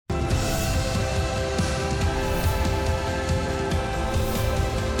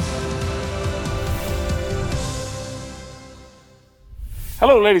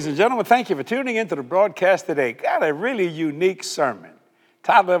Hello, ladies and gentlemen. Thank you for tuning into the broadcast today. Got a really unique sermon.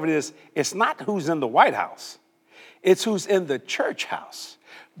 Title of it is, It's Not Who's in the White House, It's Who's in the Church House.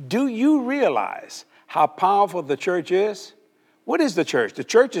 Do you realize how powerful the church is? What is the church? The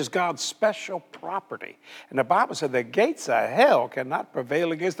church is God's special property. And the Bible said the gates of hell cannot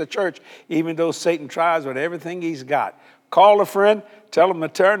prevail against the church, even though Satan tries with everything he's got. Call a friend, tell them to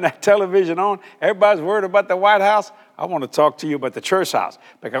turn that television on. Everybody's worried about the White House. I want to talk to you about the church house.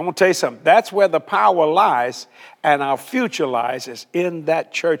 Because I'm going to tell you something. That's where the power lies and our future lies is in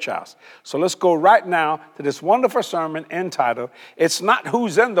that church house. So let's go right now to this wonderful sermon entitled, It's Not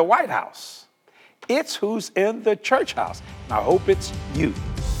Who's in the White House. It's who's in the church house. And I hope it's you.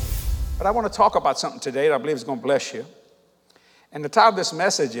 But I want to talk about something today that I believe is going to bless you. And the title of this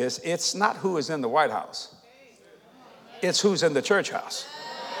message is, It's Not Who is in the White House. It's who's in the church house.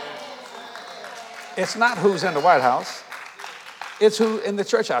 It's not who's in the White House. It's who in the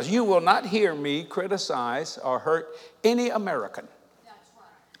church house. You will not hear me criticize or hurt any American.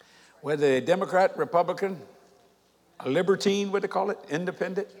 Whether they're Democrat, Republican, a libertine, what they call it,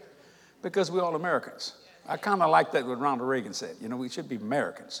 independent, because we're all Americans. I kind of like that what Ronald Reagan said. You know, we should be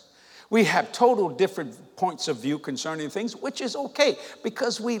Americans. We have total different points of view concerning things, which is okay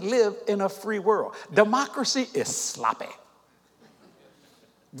because we live in a free world. Democracy is sloppy.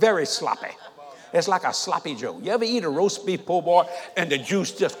 Very sloppy. It's like a sloppy Joe. You ever eat a roast beef po' boy and the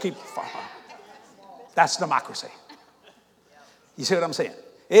juice just keeps falling? That's democracy. You see what I'm saying?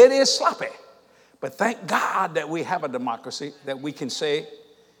 It is sloppy. But thank God that we have a democracy that we can say,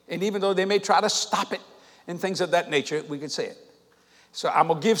 and even though they may try to stop it and things of that nature, we can say it. So I'm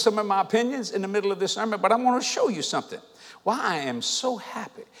going to give some of my opinions in the middle of this sermon, but I want to show you something. Why I am so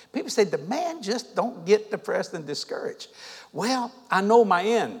happy. People say, the man just don't get depressed and discouraged. Well, I know my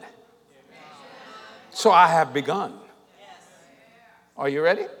end. So I have begun. Are you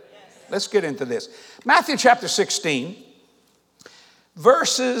ready? Let's get into this. Matthew chapter 16,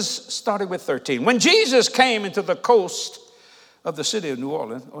 verses starting with 13. When Jesus came into the coast of the city of New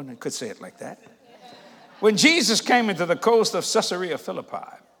Orleans, or I could say it like that. When Jesus came into the coast of Caesarea Philippi,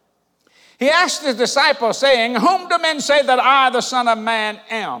 he asked his disciples, saying, Whom do men say that I, the Son of Man,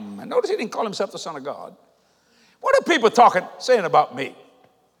 am? And notice he didn't call himself the Son of God. What are people saying about me?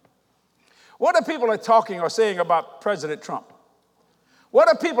 What are people talking or saying about President Trump? What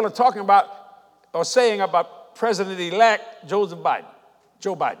are people talking about or saying about President-elect Joe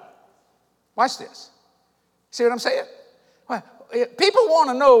Biden? Watch this. See what I'm saying? Well, people want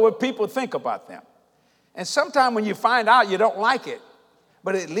to know what people think about them. And sometimes when you find out, you don't like it.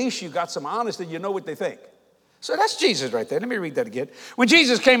 But at least you got some honesty, you know what they think. So that's Jesus right there. Let me read that again. When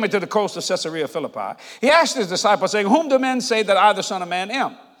Jesus came into the coast of Caesarea Philippi, he asked his disciples, saying, Whom do men say that I, the Son of Man,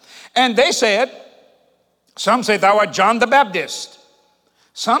 am? And they said, some say thou art John the Baptist.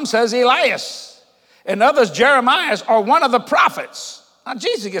 Some says Elias. And others Jeremiah or one of the prophets. Now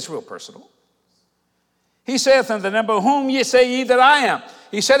Jesus gets real personal. He saith unto them, But whom ye say ye that I am?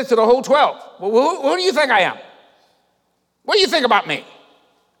 He said it to the whole 12. Well, who do you think I am? What do you think about me?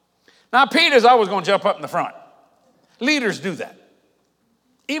 Now Peter's always going to jump up in the front. Leaders do that.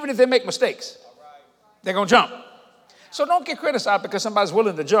 Even if they make mistakes, they're going to jump. So don't get criticized because somebody's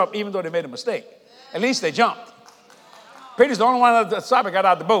willing to jump even though they made a mistake. At least they jumped. Peter's the only one of the disciples got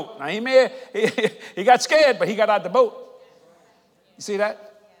out of the boat. Now he got scared, but he got out of the boat. You see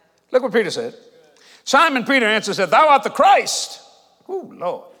that? Look what Peter said. Simon Peter answered, said, Thou art the Christ. Oh,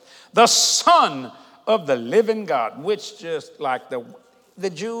 Lord. The Son of the living God, which just like the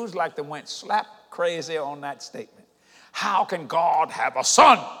Jews like they went slap crazy on that statement. How can God have a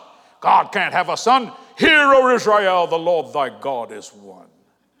son? God can't have a son. Hear, O Israel, the Lord thy God is one.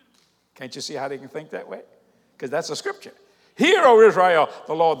 Can't you see how they can think that way? Because that's a scripture. Hear, O Israel,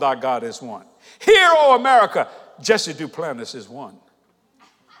 the Lord thy God is one. Hear, O America, Jesse Duplantis is one.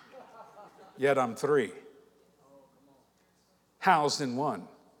 Yet I'm three. Housed in one.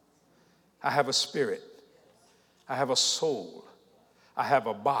 I have a spirit. I have a soul. I have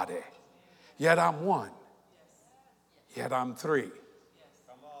a body. Yet I'm one. Yet I'm three.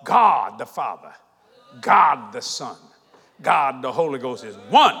 God the Father, God the Son, God the Holy Ghost is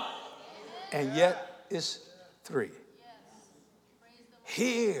one, and yet is three.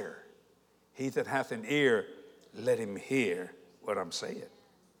 Hear, he that hath an ear, let him hear what I'm saying.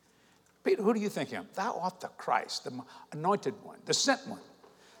 Peter, who do you think I am? Thou art the Christ, the anointed one, the sent one,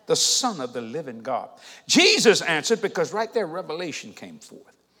 the Son of the living God. Jesus answered because right there revelation came forth.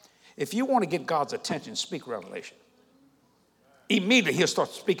 If you want to get God's attention, speak revelation. immediately he'll start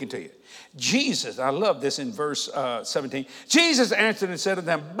speaking to you. Jesus, I love this in verse 17. Jesus answered and said to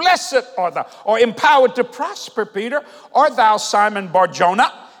them, blessed art thou, or empowered to prosper, Peter, art thou, Simon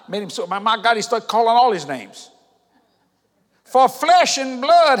Bar-Jonah. Made him so, my God, he started calling all his names. For flesh and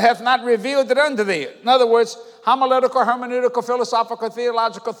blood hath not revealed it unto thee. In other words, homiletical, hermeneutical, philosophical,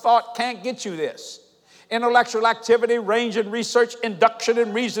 theological thought can't get you this. Intellectual activity, range and research, induction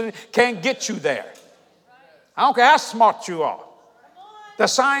and reasoning can't get you there. I don't care how smart you are. The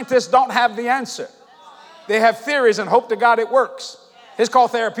scientists don't have the answer. They have theories and hope to God it works. It's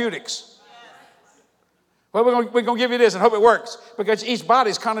called therapeutics. Well, we're going to give you this and hope it works because each body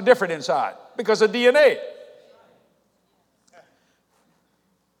is kind of different inside because of DNA.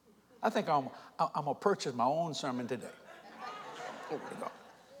 I think I'm going to purchase my own sermon today. Glory to God.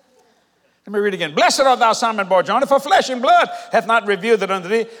 Let me read again. Blessed art thou, Simon Bar-Jonah, for flesh and blood hath not revealed it unto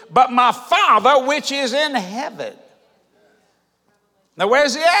thee, but my Father which is in heaven. Now,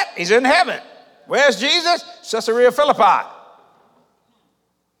 where's he at? He's in heaven. Where's Jesus? Caesarea Philippi.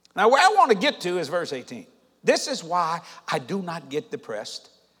 Now, where I want to get to is verse 18. This is why I do not get depressed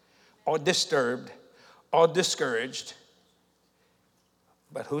or disturbed or discouraged.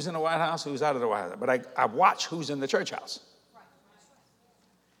 But who's in the White House? Who's out of the White House? But I watch who's in the church house.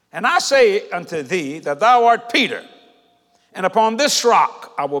 And I say unto thee that thou art Peter, and upon this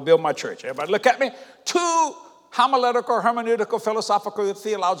rock I will build my church. Everybody look at me. Two homiletical, hermeneutical, philosophical,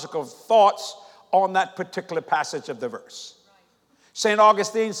 theological thoughts on that particular passage of the verse. St.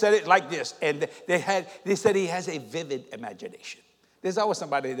 Augustine said it like this, and they said he has a vivid imagination. There's always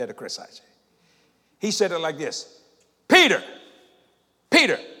somebody there to criticize you. He said it like this: Peter,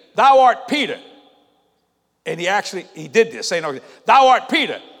 Peter, thou art Peter. And he did this, St. Augustine. Thou art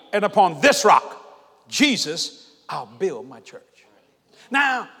Peter, and upon this rock, Jesus, I'll build my church.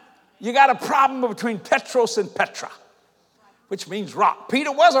 Now, you got a problem between Petros and Petra, which means rock.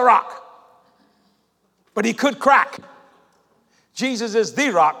 Peter was a rock, but he could crack. Jesus is the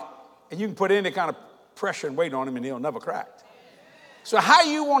rock, and you can put any kind of pressure and weight on him, and he'll never crack. So how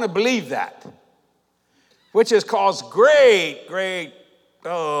you want to believe that, which has caused great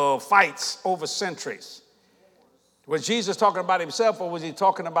fights over centuries? Was Jesus talking about himself, or was he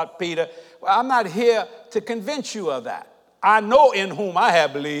talking about Peter? Well, I'm not here to convince you of that. I know in whom I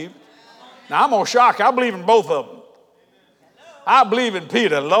have believed. Now, I'm going to shock you. I believe in both of them. I believe in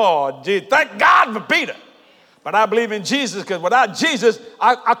Peter, Lord Jesus. Thank God for Peter. But I believe in Jesus, because without Jesus,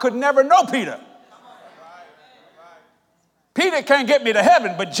 I could never know Peter. Peter can't get me to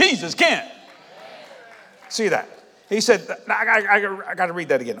heaven, but Jesus can. See that? He said, I got to read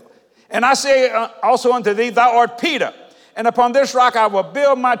that again. And I say also unto thee, thou art Peter, and upon this rock I will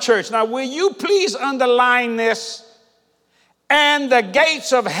build my church. Now, will you please underline this? And the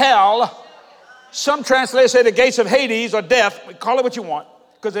gates of hell, some translators say the gates of Hades or death, call it what you want,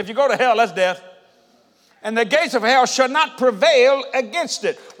 because if you go to hell, that's death. And the gates of hell shall not prevail against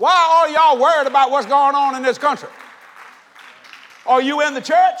it. Why are y'all worried about what's going on in this country? Are you in the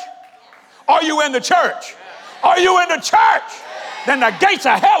church? Are you in the church? Are you in the church? Then the gates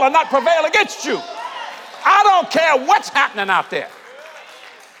of hell will not prevail against you. I don't care what's happening out there.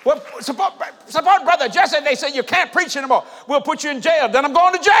 Well, support Brother Jesse, they say you can't preach anymore. We'll put you in jail. Then I'm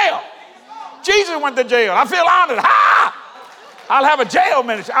going to jail. Jesus went to jail. I feel honored. Ha! I'll have a jail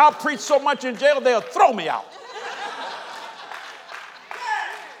ministry. I'll preach so much in jail, they'll throw me out.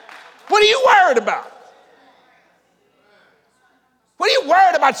 What are you worried about? What are you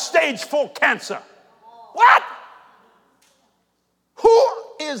worried about stage 4 cancer? What? Who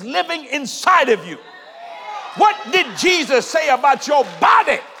is living inside of you? What did Jesus say about your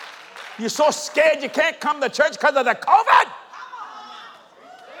body? You're so scared you can't come to church because of the COVID?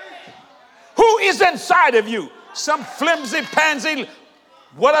 Who is inside of you? Some flimsy, pansy,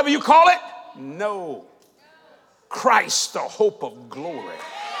 whatever you call it? No. Christ, the hope of glory.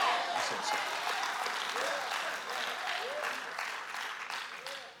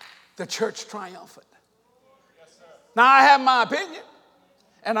 The church triumphant. Now, I have my opinion,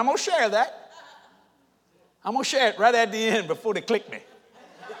 and I'm going to share that. I'm going to share it right at the end before they click me.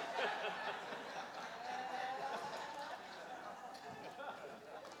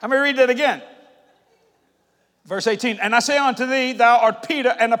 Let me read that again. Verse 18, and I say unto thee, thou art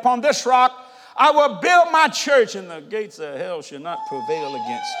Peter, and upon this rock I will build my church, and the gates of hell shall not prevail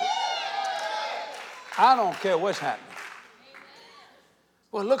against it. I don't care what's happening.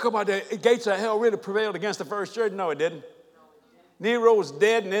 Well, look about the gates of hell really prevailed against the first church. No, it didn't. Nero's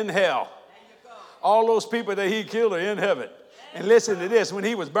dead and in hell. All those people that he killed are in heaven. And listen to this, when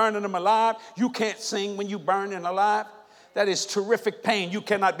he was burning them alive, you can't sing when you burning alive. That is terrific pain. You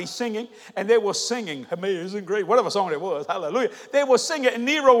cannot be singing. And they were singing, Amazing Grace, whatever song it was, hallelujah. They were singing, and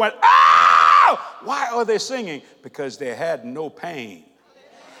Nero went, "Oh!" Why are they singing? Because they had no pain.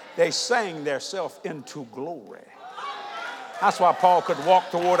 They sang themselves into glory. That's why Paul could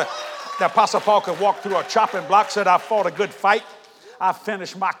walk toward the Apostle Paul could walk through a chopping block, said, I fought a good fight. I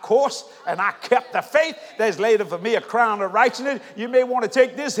finished my course, and I kept the faith. There's laid up for me a crown of righteousness. You may want to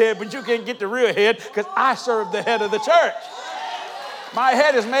take this head, but you can't get the real head, because I serve the head of the church. My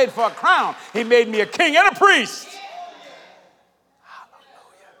head is made for a crown. He made me a king and a priest.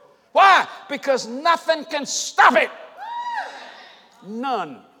 Hallelujah. Why? Because nothing can stop it.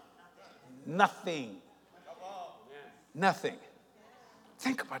 None. Nothing. Nothing.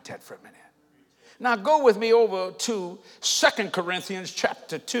 Think about that for a minute. Now go with me over to 2 Corinthians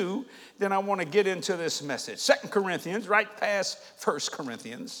chapter 2. Then I want to get into this message. 2 Corinthians, right past 1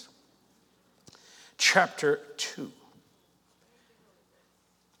 Corinthians chapter 2.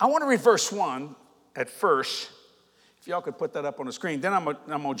 I want to read verse 1 at first. If y'all could put that up on the screen. Then I'm going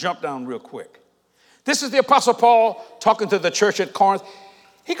to jump down real quick. This is the Apostle Paul talking to the church at Corinth.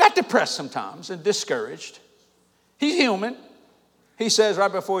 He got depressed sometimes and discouraged. He's human. He says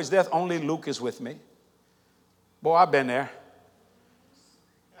right before his death, only Luke is with me. Boy, I've been there.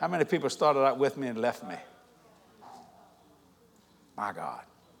 How many people started out with me and left me? My God.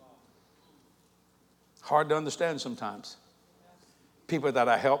 Hard to understand sometimes. People that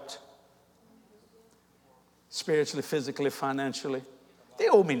I helped, spiritually, physically, financially, they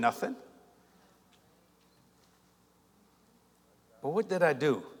owe me nothing. But what did I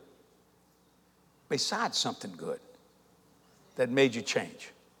do besides something good that made you change?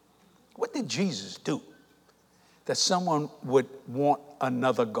 What did Jesus do that someone would want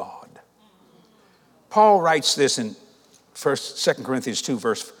another God? Paul writes this in 2 Corinthians 2,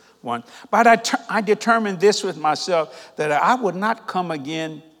 verse 1. But I determined this with myself, that I would not come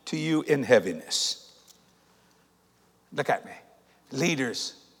again to you in heaviness. Look at me.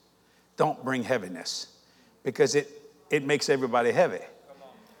 Leaders don't bring heaviness, because it makes everybody heavy.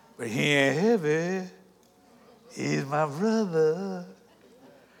 But he ain't heavy. He's my brother.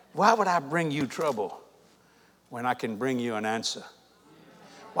 Why would I bring you trouble when I can bring you an answer?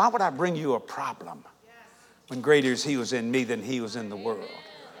 Why would I bring you a problem when greater is he who's in me than he who's in the world?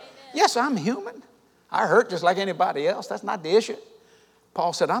 Yes, I'm human. I hurt just like anybody else. That's not the issue.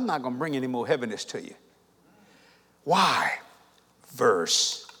 Paul said, I'm not going to bring any more heaviness to you. Why?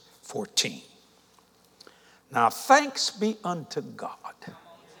 Verse 14. Now thanks be unto God,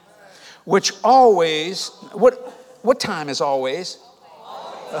 which always, what time is always?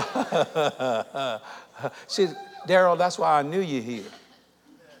 See, Daryl, that's why I knew you here.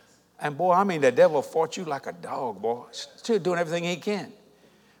 And boy, I mean, the devil fought you like a dog, boy. Still doing everything he can.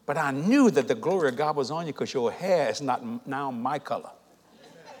 But I knew that the glory of God was on you, because your hair is not now my color.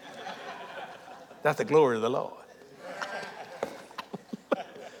 That's the glory of the Lord.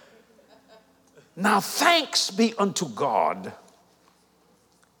 Now thanks be unto God,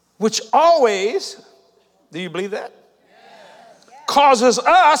 which always, do you believe that? Causes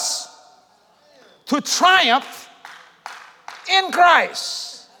us to triumph in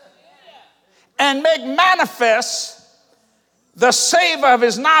Christ and make manifest the savor of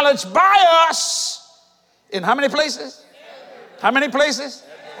his knowledge by us in how many places? How many places?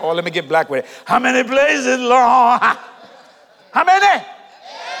 Oh, let me get black with it. How many places, Lord? How many?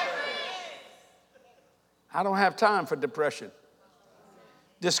 I don't have time for depression,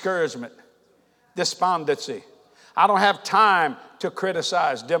 discouragement, despondency. I don't have time to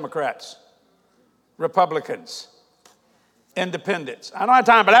criticize Democrats, Republicans, independents. I don't have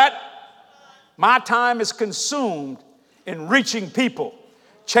time for that. My time is consumed in reaching people,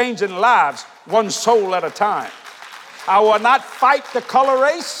 changing lives, one soul at a time. I will not fight the color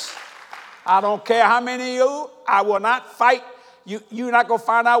race. I don't care how many of you. I will not fight. You're not going to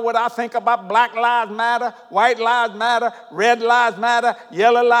find out what I think about Black Lives Matter, White Lives Matter, Red Lives Matter,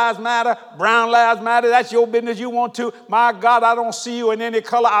 Yellow Lives Matter, Brown Lives Matter. That's your business. You want to. My God, I don't see you in any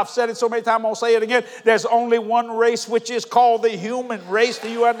color. I've said it so many times, I'm going to say it again. There's only one race, which is called the human race. Do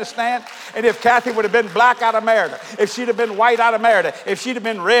you understand? And if Kathy would have been black, I'd have married her. If she'd have been white, I'd have married her. If she'd have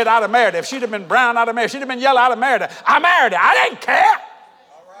been red, I'd have married her. If she'd have been brown, I'd have married her. If she'd have been yellow, I'd have married her. I married her. I didn't care.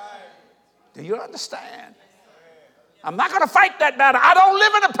 All right. Do you understand? I'm not going to fight that battle. I don't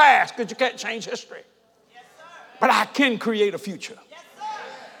live in the past, because you can't change history. Yes, sir. But I can create a future. Yes, sir.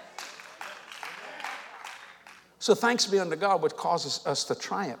 So thanks be unto God, which causes us to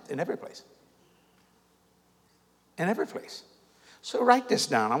triumph in every place. In every place. So write this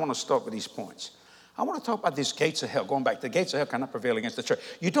down. I want to start with these points. I want to talk about these gates of hell. Going back, the gates of hell cannot prevail against the church.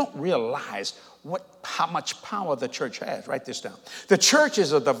 You don't realize how much power the church has. Write this down. The church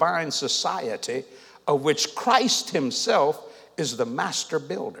is a divine society of which Christ himself is the master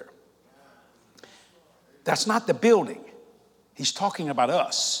builder. That's not the building. He's talking about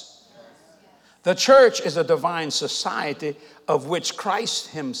us. The church is a divine society of which Christ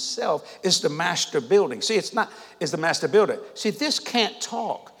himself is the master building. See, is the master builder. See, this can't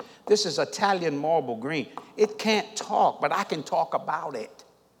talk. This is Italian marble green. It can't talk, but I can talk about it.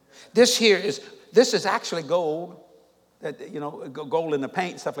 This is actually gold, gold in the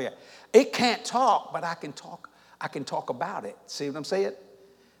paint, stuff like that. It can't talk, but I can talk about it. See what I'm saying?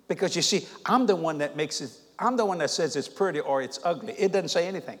 Because you see, I'm the one that says it's pretty or it's ugly. It doesn't say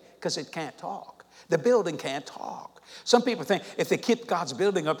anything because it can't talk. The building can't talk. Some people think if they keep God's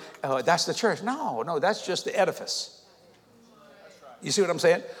building up, that's the church. No, that's just the edifice. You see what I'm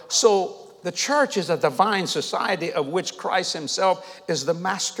saying? So the church is a divine society of which Christ himself is the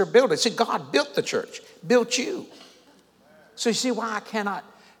master builder. See, God built the church, built you. So you see why I cannot,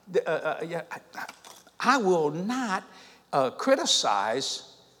 I will not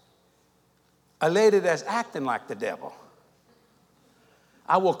criticize a lady that's acting like the devil.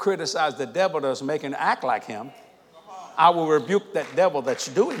 I will criticize the devil that's making her act like him. I will rebuke that devil that's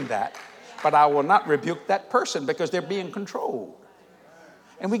doing that, but I will not rebuke that person because they're being controlled.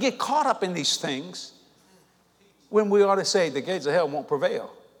 And we get caught up in these things when we ought to say the gates of hell won't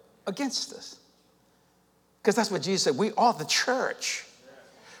prevail against us. Because that's what Jesus said. We are the church.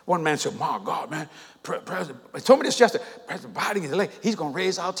 One man said, my God, man, President, he told me this yesterday. President Biden is elected. He's going to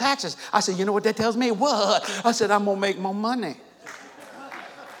raise our taxes. I said, you know what that tells me? What? I said, I'm going to make more money.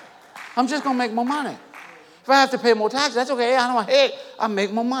 I'm just going to make more money. If I have to pay more taxes, that's okay. I don't hate. I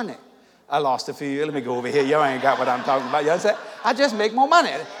make more money. I lost a few. Let me go over here. Y'all ain't got what I'm talking about. You understand? I just make more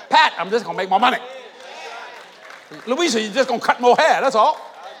money. Pat, I'm just going to make more money. Louisa, you're just going to cut more hair. That's all.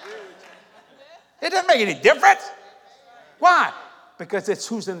 It doesn't make any difference. Why? Because it's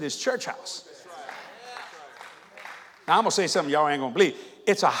who's in this church house. Now, I'm going to say something y'all ain't going to believe.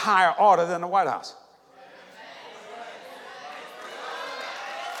 It's a higher order than the White House.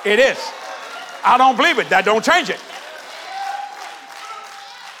 It is. I don't believe it. That don't change it.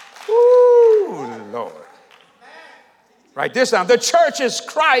 Ooh, Lord. Write this down. The church is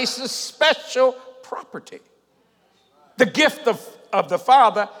Christ's special property. The gift of the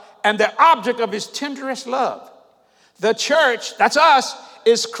Father and the object of his tenderest love. The church, that's us,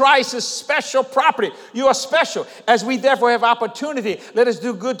 is Christ's special property. You are special. As we therefore have opportunity, let us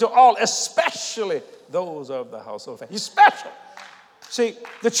do good to all, especially those of the household of faith. You're special. See,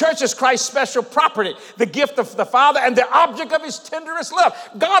 the church is Christ's special property, the gift of the Father and the object of his tenderest love.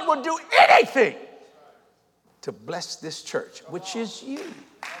 God will do anything to bless this church, which is you.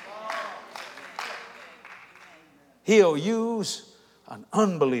 He'll use an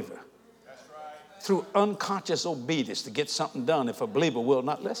unbeliever through unconscious obedience to get something done if a believer will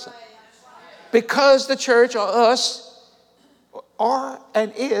not listen. Because the church or us are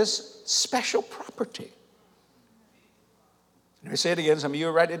and is special property. Let me say it again. Some of you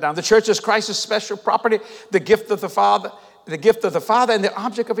write it down. The church is Christ's special property, the gift of the Father and the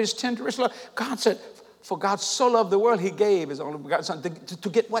object of his tenderest love. God said, for God so loved the world, he gave his only begotten Son to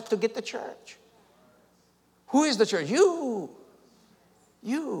get what? To get the church. Who is the church? You.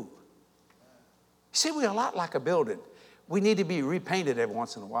 See, we're a lot like a building. We need to be repainted every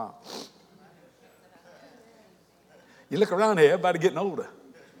once in a while. You look around here, everybody getting older.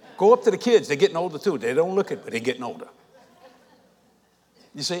 Go up to the kids, they're getting older too. They don't look it, but they're getting older.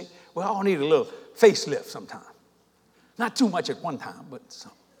 You see, we all need a little facelift sometime. Not too much at one time, but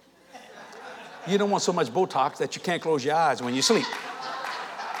some. You don't want so much Botox that you can't close your eyes when you sleep.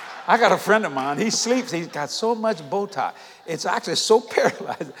 I got a friend of mine, he sleeps, he's got so much Botox. It's actually so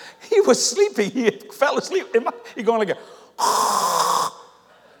paralyzed. He was sleeping, he fell asleep. He going like a,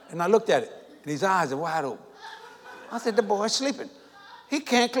 and I looked at it, and his eyes are wide open. I said, the boy's sleeping. He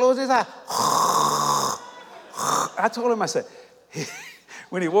can't close his eyes. I told him, I said,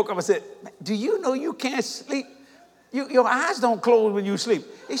 when he woke up, I said, do you know you can't sleep? Your eyes don't close when you sleep.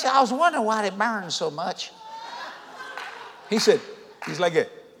 He said, I was wondering why they burn so much. He said, he's like,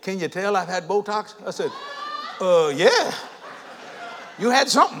 can you tell I've had Botox? I said, yeah. You had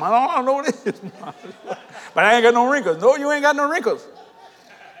something. I don't know what it is. But I ain't got no wrinkles. No, you ain't got no wrinkles.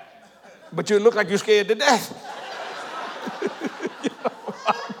 But you look like you're scared to death.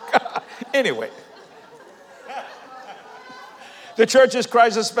 God. Anyway. The church is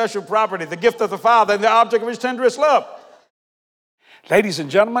Christ's special property, the gift of the Father and the object of his tenderest love. Ladies and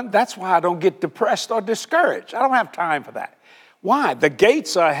gentlemen, that's why I don't get depressed or discouraged. I don't have time for that. Why? The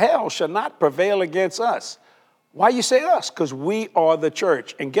gates of hell shall not prevail against us. Why you say us? Because we are the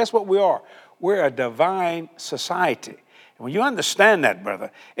church. And guess what we are? We're a divine society. And when you understand that,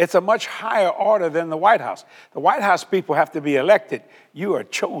 brother, it's a much higher order than the White House. The White House people have to be elected. You are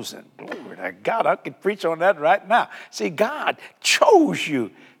chosen. Glory to God. I could preach on that right now. See, God chose you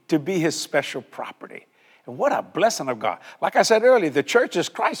to be his special property. And what a blessing of God. Like I said earlier, the church is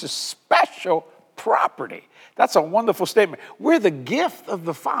Christ's special property. That's a wonderful statement. We're the gift of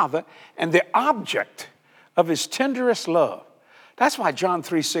the Father and the object of his tenderest love. That's why John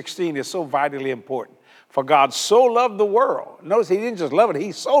 3:16 is so vitally important. For God so loved the world. Notice he didn't just love it,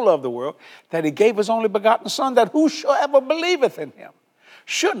 he so loved the world that he gave his only begotten Son, that whosoever believeth in him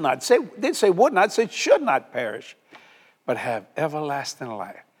should not, didn't say would not, said should not perish, but have everlasting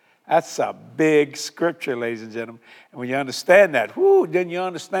life. That's a big scripture, ladies and gentlemen. And when you understand that, then you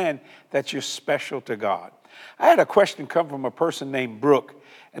understand that you're special to God. I had a question come from a person named Brooke,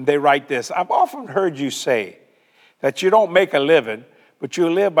 and they write this. I've often heard you say that you don't make a living, but you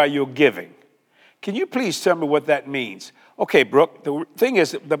live by your giving. Can you please tell me what that means? Okay, Brooke, the thing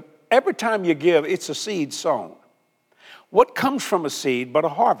is, every time you give, it's a seed sown. What comes from a seed but a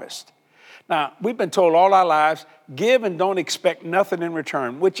harvest? Now, we've been told all our lives, give and don't expect nothing in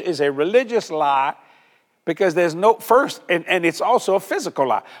return, which is a religious lie, because there's no first, and it's also a physical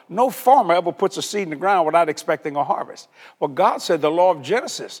lie. No farmer ever puts a seed in the ground without expecting a harvest. Well, God said the law of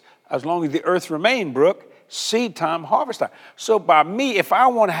Genesis, as long as the earth remained, Brooke, seed time, harvest time. So by me, if I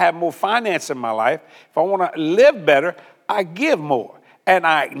want to have more finance in my life, if I want to live better, I give more. And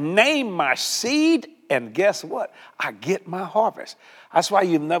I name my seed, and guess what? I get my harvest. That's why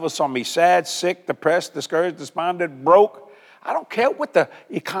you never saw me sad, sick, depressed, discouraged, despondent, broke. I don't care what the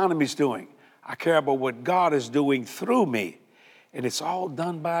economy's doing. I care about what God is doing through me. And it's all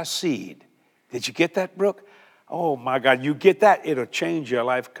done by seed. Did you get that, Brooke? Oh, my God, you get that, it'll change your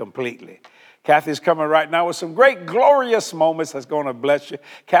life completely. Kathy's coming right now with some great, glorious moments that's going to bless you.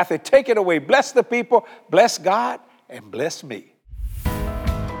 Kathy, take it away. Bless the people, bless God, and bless me.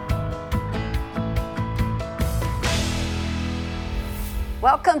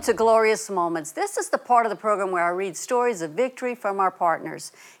 Welcome to Glorious Moments. This is the part of the program where I read stories of victory from our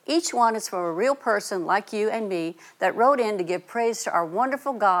partners. Each one is from a real person like you and me that wrote in to give praise to our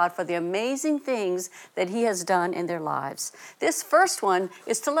wonderful God for the amazing things that he has done in their lives. This first one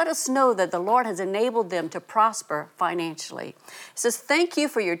is to let us know that the Lord has enabled them to prosper financially. It says, thank you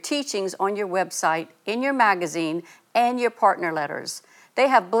for your teachings on your website, in your magazine, and your partner letters. They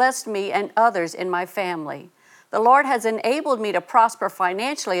have blessed me and others in my family. The Lord has enabled me to prosper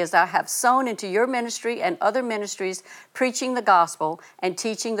financially as I have sown into your ministry and other ministries, preaching the gospel and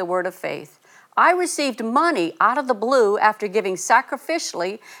teaching the word of faith. I received money out of the blue after giving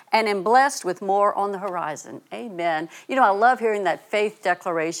sacrificially and am blessed with more on the horizon. Amen. You know, I love hearing that faith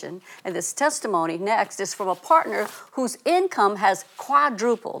declaration. And this testimony next is from a partner whose income has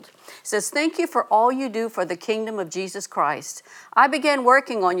quadrupled. It says, thank you for all you do for the kingdom of Jesus Christ. I began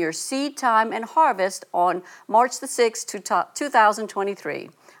working on your seed time and harvest on March the 6th, 2023.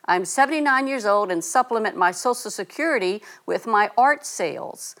 I'm 79 years old and supplement my Social Security with my art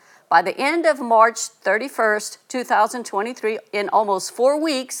sales. By the end of March 31st, 2023, in almost 4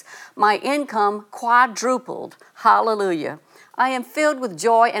 weeks, my income quadrupled. Hallelujah. I am filled with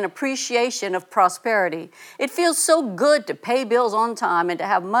joy and appreciation of prosperity. It feels so good to pay bills on time and to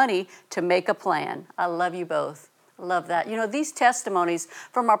have money to make a plan. I love you both. I love that. You know, these testimonies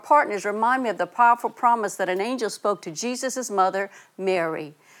from our partners remind me of the powerful promise that an angel spoke to Jesus' mother,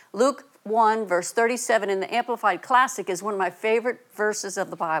 Mary. Luke 1, verse 37 in the Amplified Classic is one of my favorite verses of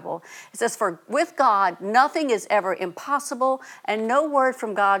the Bible. It says, for with God, nothing is ever impossible, and no word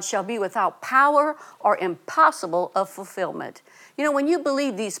from God shall be without power or impossible of fulfillment. You know, when you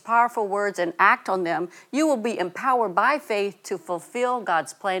believe these powerful words and act on them, you will be empowered by faith to fulfill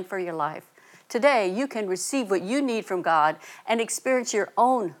God's plan for your life. Today, you can receive what you need from God and experience your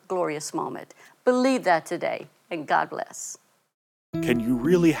own glorious moment. Believe that today, and God bless. Can you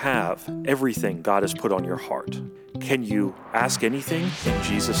really have everything God has put on your heart? Can you ask anything in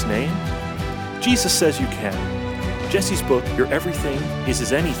Jesus' name? Jesus says you can. Jesse's book, Your Everything is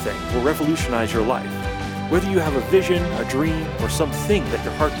His Anything, will revolutionize your life. Whether you have a vision, a dream, or something that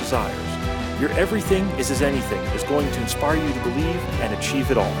your heart desires, Your Everything is His Anything is going to inspire you to believe and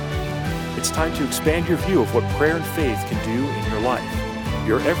achieve it all. It's time to expand your view of what prayer and faith can do in your life.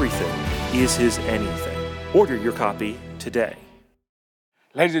 Your Everything is His Anything. Order your copy today.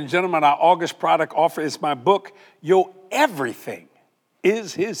 Ladies and gentlemen, our August product offer is my book, Your Everything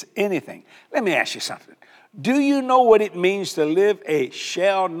is His Anything. Let me ask you something. Do you know what it means to live a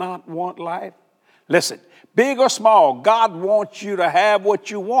shall not want life? Listen, big or small, God wants you to have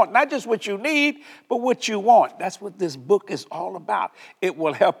what you want. Not just what you need, but what you want. That's what this book is all about. It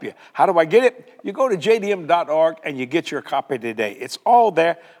will help you. How do I get it? You go to jdm.org and you get your copy today. It's all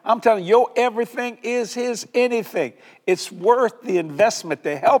there. I'm telling you, your everything is his anything. It's worth the investment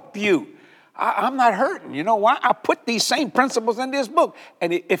to help you. I'm not hurting. You know why? I put these same principles in this book.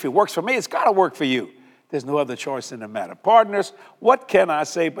 And if it works for me, it's got to work for you. There's no other choice in the matter. Partners, what can I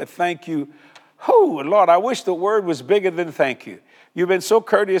say but thank you? Oh, Lord, I wish the word was bigger than thank you. You've been so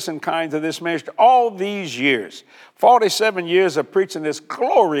courteous and kind to this ministry all these years. 47 years of preaching this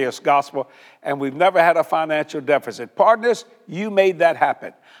glorious gospel, and we've never had a financial deficit. Partners, you made that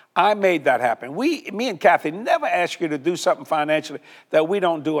happen. I made that happen. Me and Kathy never ask you to do something financially that we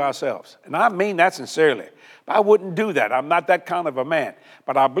don't do ourselves. And I mean that sincerely. I wouldn't do that. I'm not that kind of a man.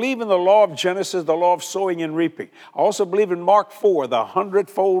 But I believe in the law of Genesis, the law of sowing and reaping. I also believe in Mark 4, the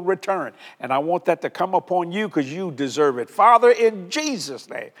 100-fold return. And I want that to come upon you because you deserve it. Father, in Jesus'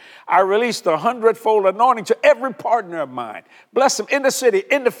 name, I release the 100-fold anointing to every partner of mine. Bless them in the city,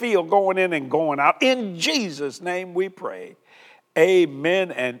 in the field, going in and going out. In Jesus' name we pray.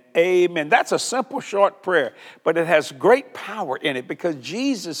 Amen and amen. That's a simple, short prayer, but it has great power in it because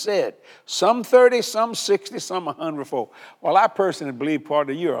Jesus said, some 30, some 60, some 100-fold. Well, I personally believe,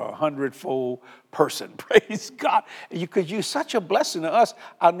 partner, you're a 100-fold person. Praise God. Because you're such a blessing to us,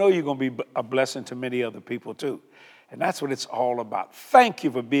 I know you're going to be a blessing to many other people too. And that's what it's all about. Thank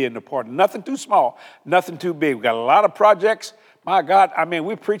you for being a partner. Nothing too small, nothing too big. We've got a lot of projects. My God, I mean,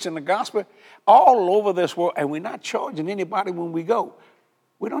 we're preaching the gospel all over this world, and we're not charging anybody when we go.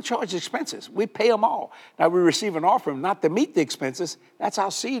 We don't charge expenses. We pay them all. Now, we receive an offering not to meet the expenses. That's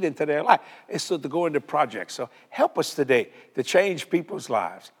our seed into their life. It's to go into projects. So help us today to change people's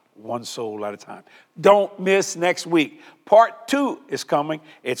lives, one soul at a time. Don't miss next week. Part 2 is coming.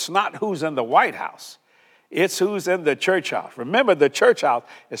 It's not who's in the White House. It's who's in the church house. Remember, the church house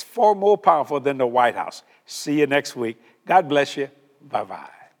is far more powerful than the White House. See you next week. God bless you. Bye-bye.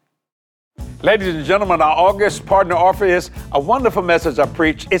 Ladies and gentlemen, our August partner offer is a wonderful message I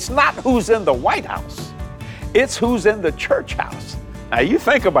preach. It's not who's in the White House. It's who's in the church house. Now, you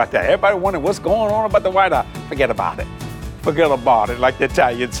think about that. Everybody wondering what's going on about the White House. Forget about it. Forget about it, like the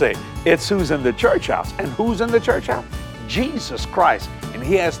Italians say. It's who's in the church house. And who's in the church house? Jesus Christ. And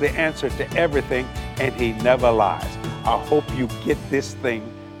he has the answer to everything, and he never lies. I hope you get this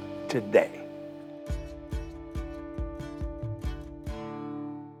thing today.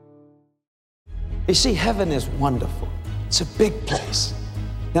 You see, heaven is wonderful. It's a big place.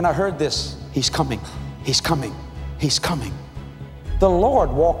 Then I heard this, he's coming, he's coming, he's coming. The Lord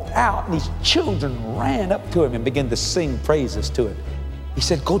walked out and these children ran up to him and began to sing praises to him. He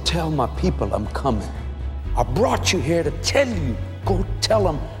said, go tell my people I'm coming. I brought you here to tell you, go tell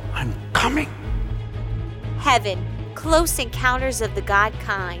them I'm coming. Heaven, close encounters of the God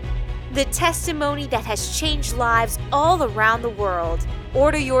kind. The testimony that has changed lives all around the world.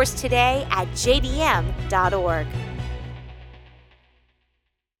 Order yours today at jdm.org.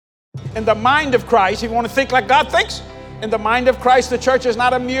 In the mind of Christ, you want to think like God thinks? In the mind of Christ, the church is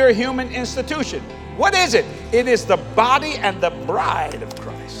not a mere human institution. What is it? It is the body and the bride of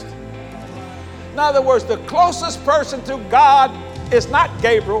Christ. In other words, the closest person to God is not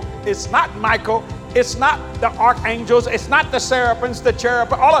Gabriel, it's not Michael, it's not the archangels, it's not the seraphims, the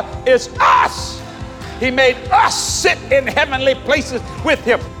cherubim, all of it is us. He made us sit in heavenly places with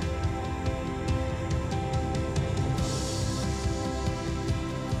him.